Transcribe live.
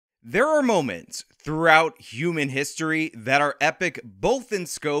There are moments throughout human history that are epic both in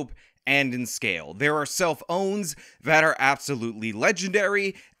scope and in scale. There are self-owns that are absolutely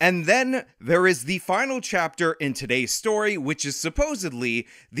legendary, and then there is the final chapter in today's story, which is supposedly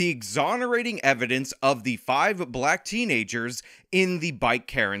the exonerating evidence of the 5 black teenagers in the Bike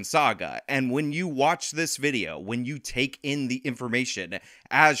Karen saga. And when you watch this video, when you take in the information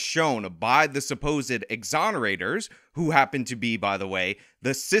as shown by the supposed exonerators, who happen to be, by the way,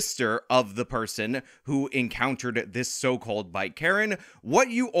 the sister of the person who encountered this so-called Bike Karen, what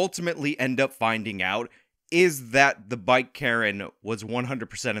you ultimately end up finding out is that the Bike Karen was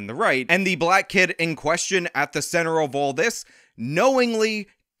 100% in the right, and the black kid in question at the center of all this knowingly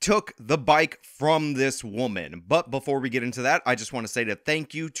took the bike from this woman. But before we get into that, I just want to say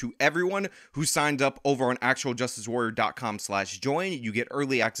thank you to everyone who signed up over on actualjusticewarrior.com/join. You get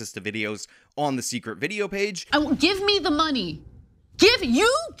early access to videos on the secret video page. Give me the money. Give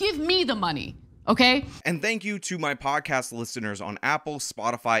me the money. Okay? And thank you to my podcast listeners on Apple,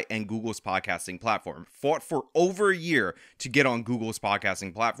 Spotify, and Google's podcasting platform. Fought for over a year to get on Google's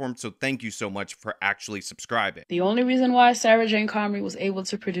podcasting platform, so thank you so much for actually subscribing. The only reason why Sarah Jane Comrie was able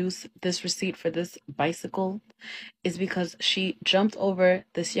to produce this receipt for this bicycle is because she jumped over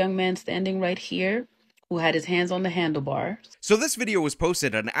this young man standing right here who had his hands on the handlebars. So this video was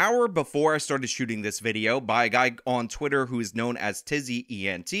posted an hour before I started shooting this video by a guy on Twitter who is known as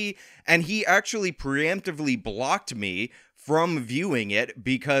TizzyENT, and he actually preemptively blocked me from viewing it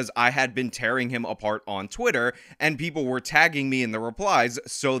because I had been tearing him apart on Twitter, and people were tagging me in the replies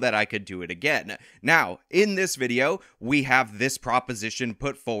so that I could do it again. Now, in this video, we have this proposition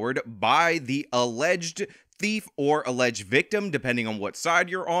put forward by the alleged thief or alleged victim, depending on what side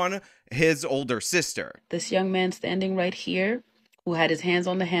you're on, his older sister. This young man standing right here, who had his hands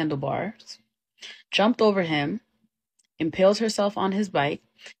on the handlebars, jumped over him, impales herself on his bike,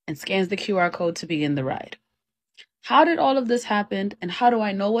 and scans the QR code to begin the ride. How did all of this happen, and how do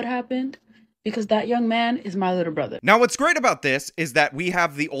I know what happened? Because that young man is my little brother. Now, what's great about this is that we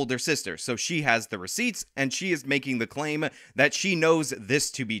have the older sister, so she has the receipts, and she is making the claim that she knows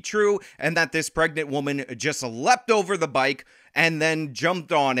this to be true, and that this pregnant woman just leapt over the bike and then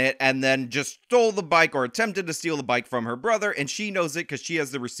jumped on it and then just stole the bike or attempted to steal the bike from her brother, and she knows it because she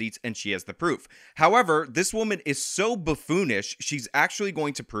has the receipts and she has the proof. However, this woman is so buffoonish, she's actually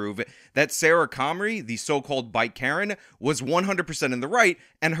going to prove that Sarah Comrie, the so-called Bike Karen, was 100% in the right,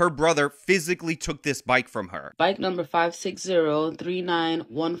 and her brother physically took this bike from her. Bike number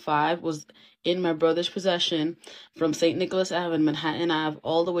 5603915 was in my brother's possession from St. Nicholas Ave and Manhattan Ave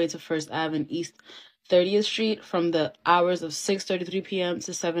all the way to First Ave and East 30th Street from the hours of 6:33 p.m.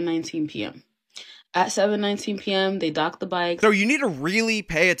 to 7:19 p.m. At 7:19 p.m., they docked the bike. So you need to really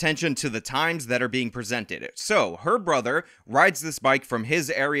pay attention to the times that are being presented. So her brother rides this bike from his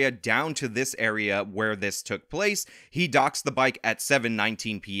area down to this area where this took place. He docks the bike at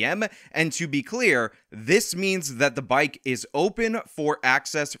 7:19 p.m. And to be clear, this means that the bike is open for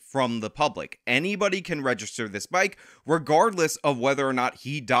access from the public. Anybody can register this bike, regardless of whether or not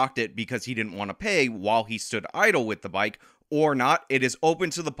he docked it because he didn't want to pay while he stood idle with the bike, or not. It is open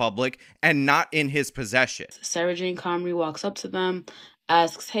to the public and not in his possession. Sarah Jane Comrie walks up to them,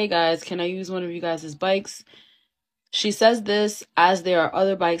 asks, "Hey guys, can I use one of you guys' bikes?" She says this as there are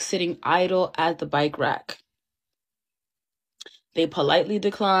other bikes sitting idle at the bike rack. They politely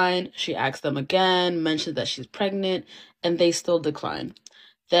decline. She asks them again, mentions that she's pregnant, and they still decline.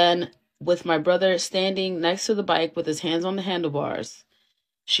 Then, with my brother standing next to the bike with his hands on the handlebars,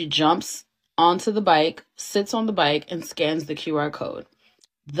 she jumps onto the bike, sits on the bike, and scans the QR code,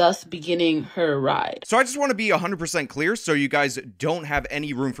 thus beginning her ride. So I just want to be 100% clear so you guys don't have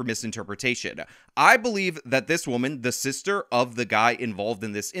any room for misinterpretation. I believe that this woman, the sister of the guy involved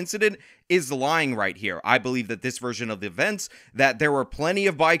in this incident, is lying right here. I believe that this version of the events, that there were plenty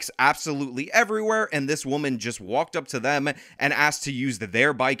of bikes absolutely everywhere, and this woman just walked up to them and asked to use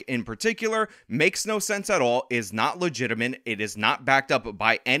their bike in particular, makes no sense at all, is not legitimate, it is not backed up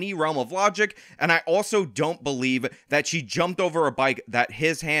by any realm of logic, and I also don't believe that she jumped over a bike that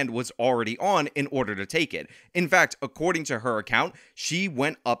his hand was already on in order to take it. In fact, according to her account, she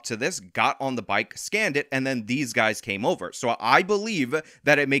went up to this, got on the bike, scanned it, and then these guys came over. So I believe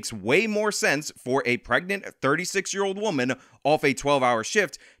that it makes way more sense for a pregnant 36-year-old woman off a 12-hour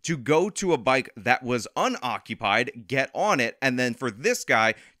shift to go to a bike that was unoccupied, get on it, and then for this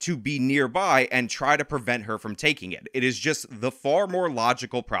guy to be nearby and try to prevent her from taking it. It is just the far more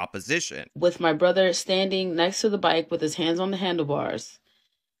logical proposition. With my brother standing next to the bike with his hands on the handlebars,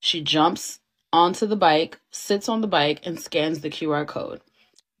 she jumps onto the bike, sits on the bike, and scans the QR code,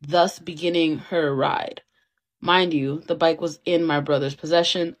 thus beginning her ride. Mind you, the bike was in my brother's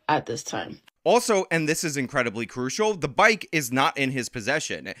possession at this time. Also, and this is incredibly crucial, the bike is not in his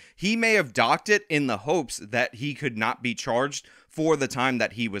possession. He may have docked it in the hopes that he could not be charged for the time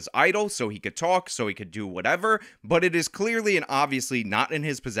that he was idle, so he could talk, so he could do whatever, but it is clearly and obviously not in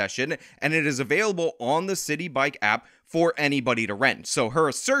his possession, and it is available on the City Bike app for anybody to rent. So her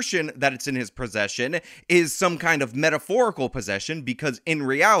assertion that it's in his possession is some kind of metaphorical possession, because in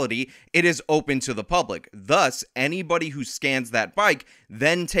reality, it is open to the public. Thus, anybody who scans that bike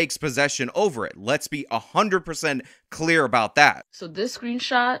then takes possession over it. Let's be 100% clear about that. So this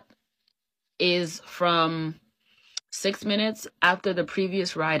screenshot is from 6 minutes after the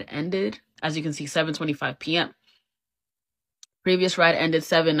previous ride ended. As you can see, 7:25 p.m. Previous ride ended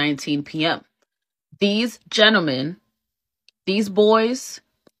 7:19 p.m. These gentlemen, these boys,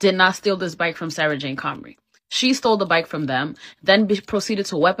 did not steal this bike from Sarah Jane Comrie. She stole the bike from them, then proceeded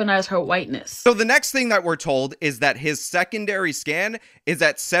to weaponize her whiteness. So the next thing that we're told is that his secondary scan is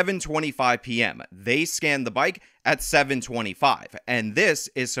at 7:25 p.m. They scanned the bike at 7:25, and this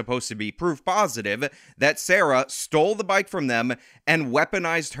is supposed to be proof positive that Sarah stole the bike from them and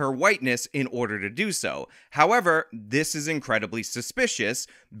weaponized her whiteness in order to do so. However, this is incredibly suspicious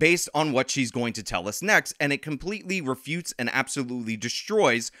based on what she's going to tell us next, and it completely refutes and absolutely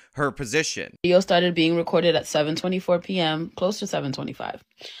destroys her position. Video started being recorded at 7:24 p.m., close to 7:25.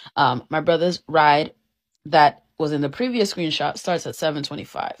 My brother's ride that was in the previous screenshot starts at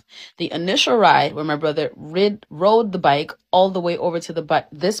 7:25. The initial ride where my brother rode the bike all the way over to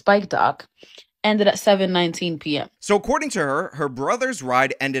this bike dock ended at 7:19 p.m. So according to her, her brother's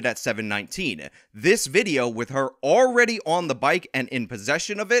ride ended at 7:19. This video with her already on the bike and in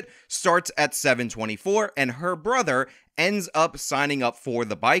possession of it starts at 7:24, and her brother ends up signing up for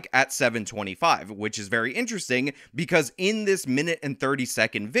the bike at 7:25, which is very interesting because in this minute and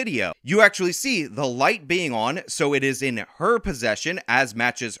 30-second video, you actually see the light being on, so it is in her possession as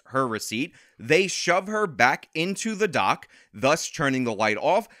matches her receipt. They shove her back into the dock, thus turning the light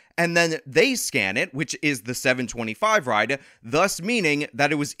off, and then they scan it, which is the 7:25 ride, thus meaning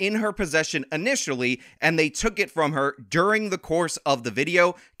that it was in her possession initially, and they took it from her during the course of the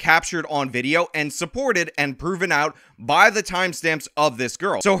video, captured on video, and supported and proven out by the timestamps of this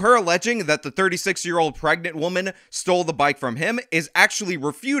girl. So her alleging that the 36-year-old pregnant woman stole the bike from him is actually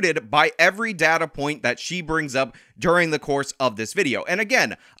refuted by every data point that she brings up during the course of this video. And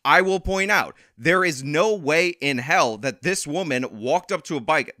again, I will point out, there is no way in hell that this woman walked up to a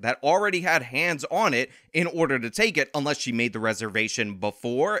bike that already had hands on it in order to take it, unless she made the reservation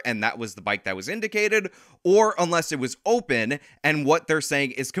before and that was the bike that was indicated, or unless it was open, and what they're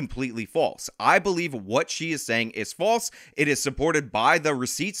saying is completely false. I believe what she is saying is false. It is supported by the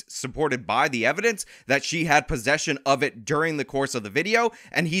receipts, supported by the evidence that she had possession of it during the course of the video,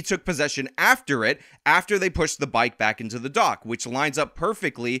 and he took possession after it, after they pushed the bike back into the dock, which lines up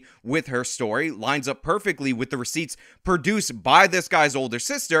perfectly with her story, lines up perfectly with the receipts produced by this guy's older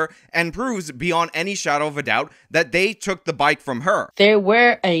sister, and proves beyond any shadow of a doubt that they took the bike from her. There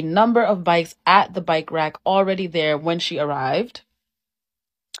were a number of bikes at the bike rack already there when she arrived.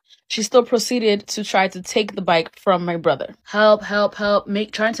 She still proceeded to try to take the bike from my brother. Help, help, help.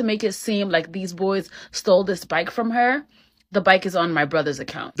 Trying to make it seem like these boys stole this bike from her. The bike is on my brother's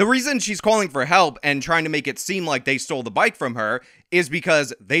account. The reason she's calling for help and trying to make it seem like they stole the bike from her is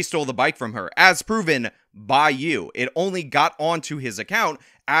because they stole the bike from her, as proven by you. It only got onto his account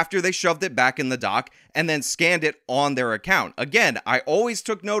after they shoved it back in the dock and then scanned it on their account. Again, I always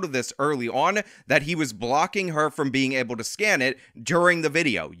took note of this early on, that he was blocking her from being able to scan it during the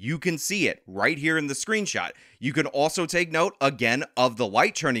video. You can see it right here in the screenshot. You can also take note, again, of the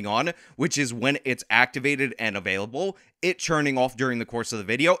light turning on, which is when it's activated and available, it turning off during the course of the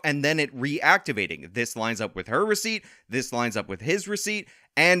video, and then it reactivating. This lines up with her receipt, this lines up with his receipt,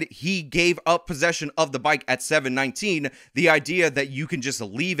 and he gave up possession of the bike at 7:19. The idea that you can just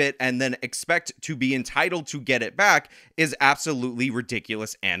leave it and then expect to be entitled to get it back is absolutely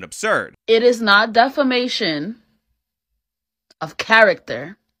ridiculous and absurd. It is not defamation of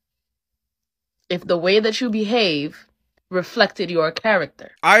character if the way that you behave reflected your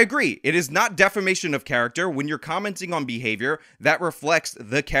character. I agree. It is not defamation of character when you're commenting on behavior that reflects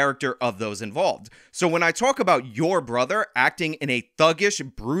the character of those involved. So when I talk about your brother acting in a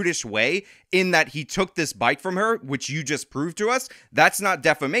thuggish, brutish way, in that he took this bike from her, which you just proved to us, that's not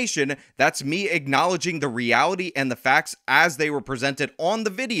defamation. That's me acknowledging the reality and the facts as they were presented on the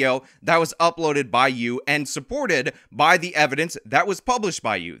video that was uploaded by you and supported by the evidence that was published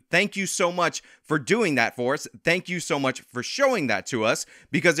by you. Thank you so much for doing that for us. Thank you so much much for showing that to us,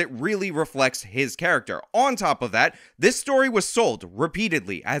 because it really reflects his character. On top of that, this story was sold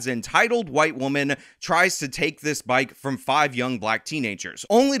repeatedly as an entitled white woman tries to take this bike from 5 young black teenagers,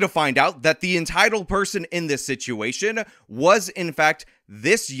 only to find out that the entitled person in this situation was in fact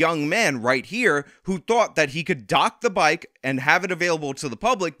this young man right here, who thought that he could dock the bike and have it available to the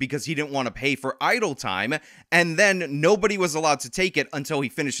public because he didn't want to pay for idle time, and then nobody was allowed to take it until he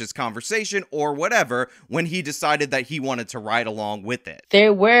finished his conversation or whatever, when he decided that he wanted to ride along with it.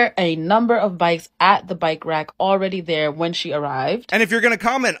 There were a number of bikes at the bike rack already there when she arrived. And if you're going to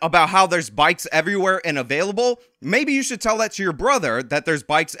comment about how there's bikes everywhere and available, maybe you should tell that to your brother, that there's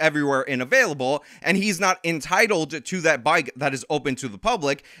bikes everywhere and available, and he's not entitled to that bike that is open to the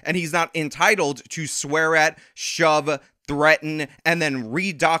public, and he's not entitled to swear at, shove, threaten, and then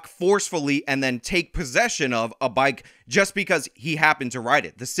redock forcefully and then take possession of a bike just because he happened to ride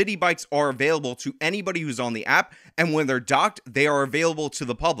it. The city bikes are available to anybody who's on the app, and when they're docked, they are available to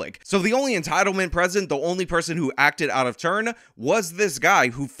the public. So the only entitlement present, the only person who acted out of turn, was this guy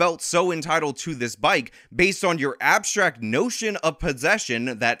who felt so entitled to this bike based on your abstract notion of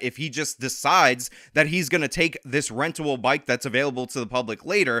possession, that if he just decides that he's going to take this rentable bike that's available to the public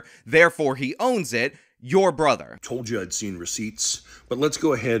later, therefore he owns it. Your brother. Told you I'd seen receipts, but let's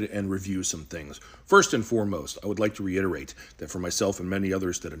go ahead and review some things. First and foremost, I would like to reiterate that for myself and many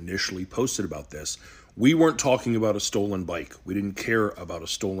others that initially posted about this, we weren't talking about a stolen bike. We didn't care about a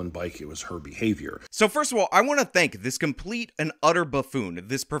stolen bike. It was her behavior. So first of all, I want to thank this complete and utter buffoon,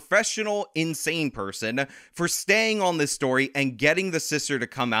 this professional, insane person, for staying on this story and getting the sister to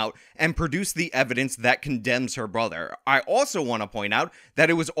come out and produce the evidence that condemns her brother. I also want to point out that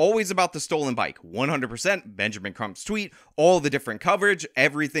it was always about the stolen bike. 100% Benjamin Crump's tweet, all the different coverage,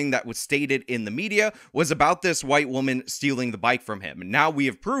 everything that was stated in the media was about this white woman stealing the bike from him. Now we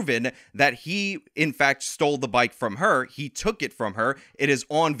have proven that he, in fact, stole the bike from her. He took it from her. It is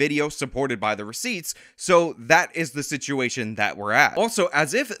on video, supported by the receipts. So that is the situation that we're at. Also,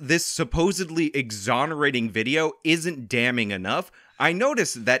 as if this supposedly exonerating video isn't damning enough, I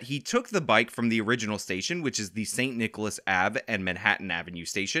noticed that he took the bike from the original station, which is the St. Nicholas Ave and Manhattan Avenue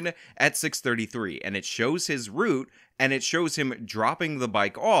station, at 6:33, and it shows his route, and it shows him dropping the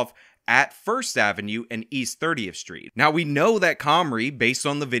bike off at 1st Avenue and East 30th Street. Now we know that Comrie, based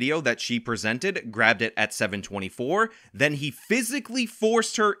on the video that she presented, grabbed it at 7:24, then he physically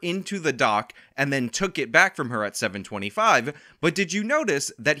forced her into the dock and then took it back from her at 7:25, but did you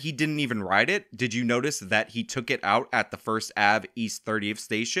notice that he didn't even ride it? Did you notice that he took it out at the 1st Ave East 30th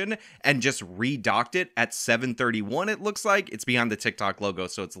station and just redocked it at 7:31, it looks like? It's behind the TikTok logo,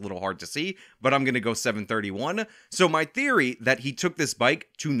 so it's a little hard to see, but I'm gonna go 7:31. So my theory that he took this bike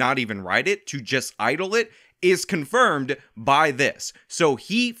to not even ride it, to just idle it, is confirmed by this. So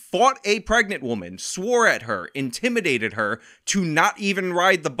he fought a pregnant woman, swore at her, intimidated her to not even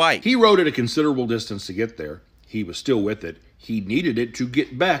ride the bike. He rode it a considerable distance to get there. He was still with it. He needed it to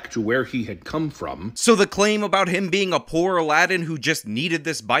get back to where he had come from. So the claim about him being a poor Aladdin who just needed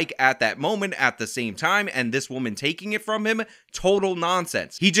this bike at that moment at the same time, and this woman taking it from him, total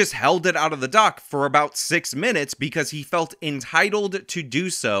nonsense. He just held it out of the dock for about 6 minutes because he felt entitled to do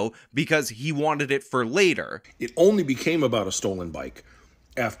so because he wanted it for later. It only became about a stolen bike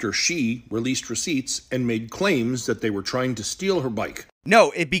after she released receipts and made claims that they were trying to steal her bike.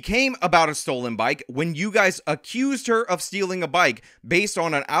 No, it became about a stolen bike when you guys accused her of stealing a bike based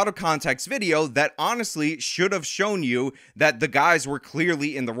on an out-of-context video that honestly should have shown you that the guys were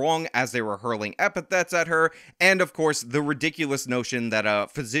clearly in the wrong as they were hurling epithets at her, and of course the ridiculous notion that a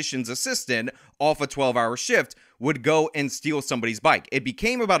physician's assistant off a 12-hour shift would go and steal somebody's bike. It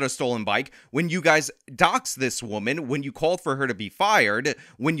became about a stolen bike when you guys doxed this woman, when you called for her to be fired,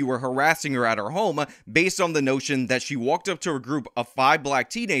 when you were harassing her at her home based on the notion that she walked up to a group of 5 black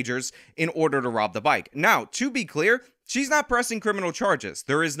teenagers in order to rob the bike. Now, to be clear, she's not pressing criminal charges.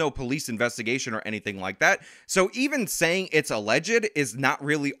 There is no police investigation or anything like that. So even saying it's alleged is not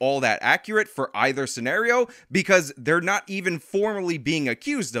really all that accurate for either scenario because they're not even formally being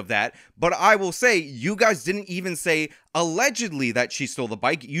accused of that. But I will say, you guys didn't even say allegedly that she stole the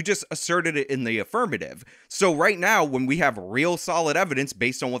bike. You just asserted it in the affirmative. So right now, when we have real solid evidence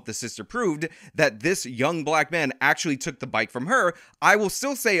based on what the sister proved that this young black man actually took the bike from her, I will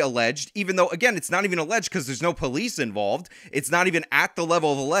still say alleged, even though, again, it's not even alleged because there's no police involved. It's not even at the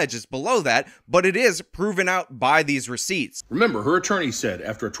level of alleged. It's below that, but it is proven out by these receipts. Remember, her attorney said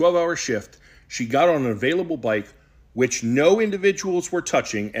after a 12-hour shift, she got on an available bike which no individuals were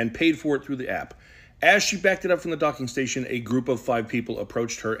touching and paid for it through the app. As she backed it up from the docking station, a group of 5 people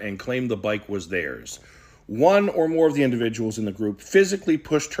approached her and claimed the bike was theirs. One or more of the individuals in the group physically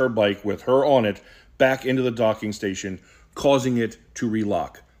pushed her bike with her on it back into the docking station, causing it to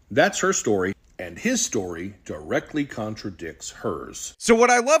relock. That's her story, and his story directly contradicts hers. So what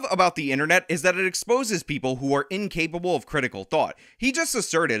I love about the internet is that it exposes people who are incapable of critical thought. He just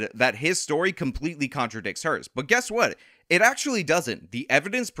asserted that his story completely contradicts hers, but guess what? It actually doesn't. The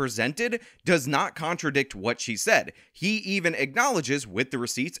evidence presented does not contradict what she said. He even acknowledges with the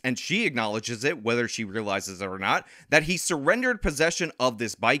receipts, and she acknowledges it, whether she realizes it or not, that he surrendered possession of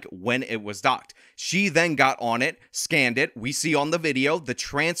this bike when it was docked. She then got on it, scanned it. We see on the video the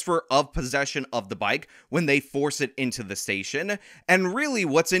transfer of possession of the bike when they force it into the station. And really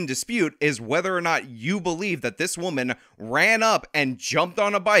what's in dispute is whether or not you believe that this woman ran up and jumped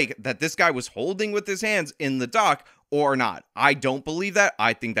on a bike that this guy was holding with his hands in the dock, or not. I don't believe that.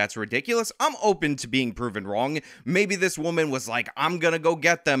 I think that's ridiculous. I'm open to being proven wrong. Maybe this woman was like, I'm gonna go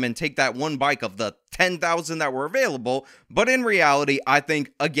get them and take that one bike of the 10,000 that were available. But in reality, I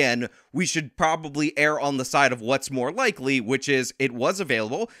think, again, we should probably err on the side of what's more likely, which is it was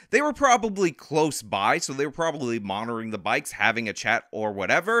available. They were probably close by, so they were probably monitoring the bikes, having a chat or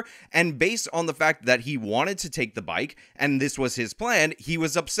whatever. And based on the fact that he wanted to take the bike, and this was his plan, he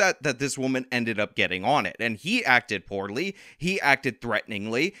was upset that this woman ended up getting on it. And he acted poorly. He acted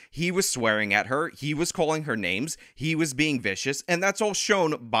threateningly. He was swearing at her. He was calling her names. He was being vicious. And that's all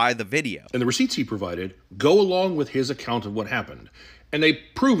shown by the video. And the receipts he provided go along with his account of what happened. And they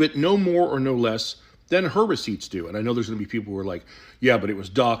prove it no more or no less than her receipts do. And I know there's going to be people who are like, yeah, but it was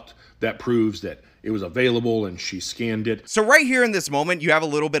docked. That proves that it was available and she scanned it. So right here in this moment, you have a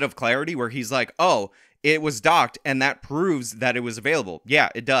little bit of clarity where he's like, oh, it was docked and that proves that it was available. Yeah,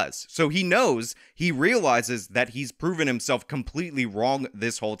 it does. So he knows, he realizes that he's proven himself completely wrong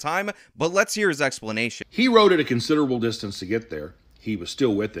this whole time, but let's hear his explanation. He rode at a considerable distance to get there. He was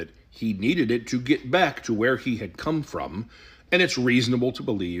still with it. He needed it to get back to where he had come from, and it's reasonable to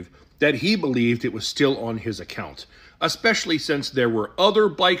believe that he believed it was still on his account, especially since there were other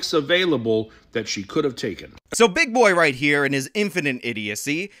bikes available that she could have taken. So Big Boy right here, in his infinite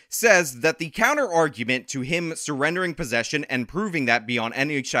idiocy, says that the counter-argument to him surrendering possession and proving that beyond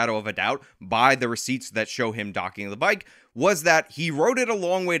any shadow of a doubt by the receipts that show him docking the bike was that he rode it a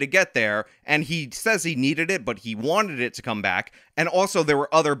long way to get there, and he says he needed it, but he wanted it to come back, and also there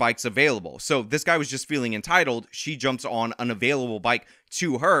were other bikes available. So this guy was just feeling entitled. She jumps on an available bike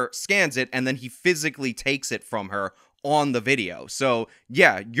to her, scans it, and then he physically takes it from her on the video. So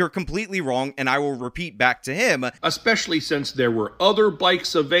yeah, you're completely wrong, and I will repeat back to him, especially since there were other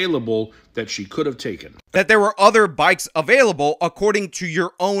bikes available that she could have taken. That there were other bikes available according to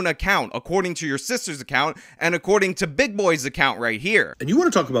your own account, according to your sister's account, and according to Big Boy's account right here. And you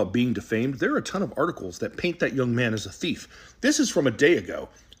want to talk about being defamed? There are a ton of articles that paint that young man as a thief. This is from a day ago.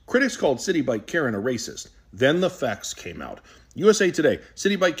 Critics called City Bike Karen a racist. Then the facts came out. USA Today,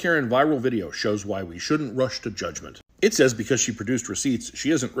 City Bike Karen viral video shows why we shouldn't rush to judgment. It says because she produced receipts, she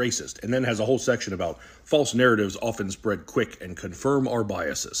isn't racist, and then has a whole section about false narratives often spread quick and confirm our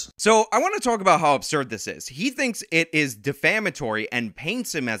biases. So I want to talk about how absurd this is. He thinks it is defamatory and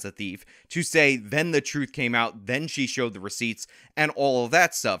paints him as a thief to say, then the truth came out, then she showed the receipts, and all of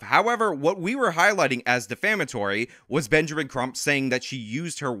that stuff. However, what we were highlighting as defamatory was Benjamin Crump saying that she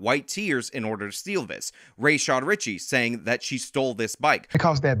used her white tears in order to steal this. Ray Shaw Ritchie saying that she stole this bike.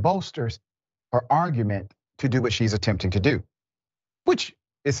 Because that bolsters her argument to do what she's attempting to do, which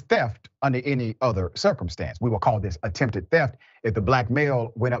is theft under any other circumstance. We will call this attempted theft if the black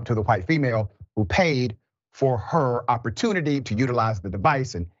male went up to the white female who paid for her opportunity to utilize the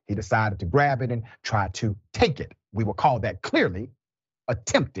device and he decided to grab it and try to take it. We will call that clearly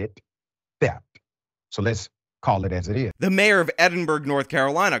attempted theft. So let's call it as it is. The mayor of Edinburgh, North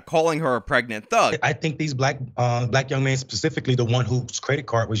Carolina, calling her a pregnant thug. I think these black young men, specifically the one whose credit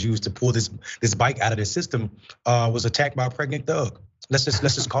card was used to pull this bike out of the system, was attacked by a pregnant thug. Let's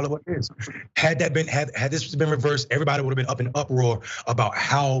just call it what it is. Had this been reversed, everybody would have been up in uproar about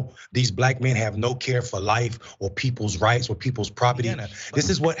how these black men have no care for life or people's rights or people's property. This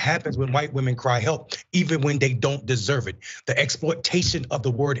is what happens when white women cry help, even when they don't deserve it. The exploitation of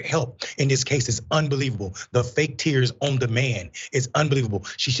the word help in this case is unbelievable. The fake tears on demand is unbelievable.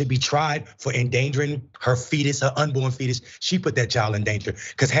 She should be tried for endangering her fetus, her unborn fetus. She put that child in danger.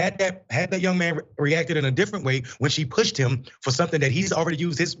 Because had that young man reacted in a different way when she pushed him for something that he's already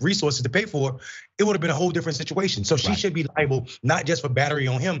used his resources to pay for, it would have been a whole different situation. So she should be liable, not just for battery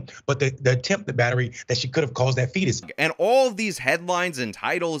on him, but the attempted battery that she could have caused that fetus. And all of these headlines and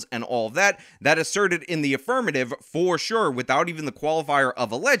titles and all of that asserted in the affirmative for sure, without even the qualifier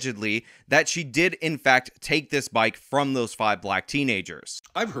of allegedly, that she did in fact take this bike from those 5 black teenagers.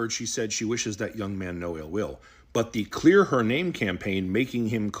 I've heard she said she wishes that young man no ill will. but the Clear Her Name campaign making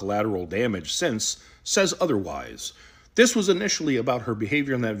him collateral damage since says otherwise. This was initially about her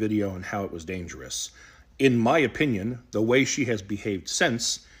behavior in that video and how it was dangerous. In my opinion, the way she has behaved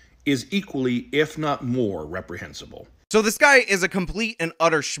since is equally, if not more, reprehensible. So this guy is a complete and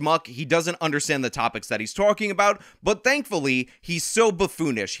utter schmuck. He doesn't understand the topics that he's talking about, but thankfully, he's so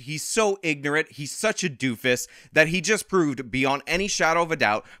buffoonish, he's so ignorant, he's such a doofus that he just proved beyond any shadow of a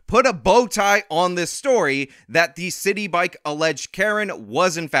doubt, put a bow tie on this story, that the city bike alleged Karen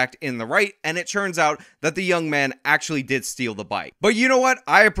was in fact in the right, and it turns out that the young man actually did steal the bike. But you know what?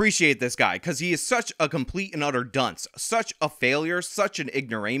 I appreciate this guy because he is such a complete and utter dunce, such a failure, such an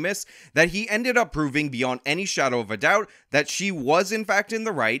ignoramus, that he ended up proving beyond any shadow of a doubt that she was in fact in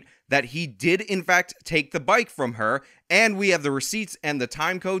the right, that he did in fact take the bike from her, and we have the receipts and the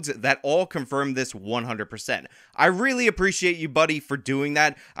time codes that all confirm this 100%. I really appreciate you, buddy, for doing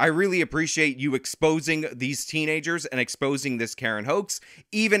that. I really appreciate you exposing these teenagers and exposing this Karen hoax,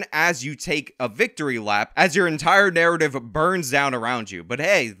 even as you take a victory lap, as your entire narrative burns down around you. But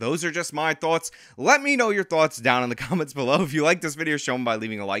hey, those are just my thoughts. Let me know your thoughts down in the comments below. If you like this video, show them by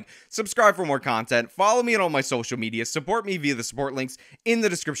leaving a like, subscribe for more content, follow me on all my social media, support me via the support links in the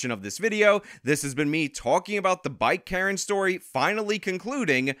description of this video. This has been me talking about the bike Karen story finally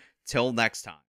concluding. Till next time.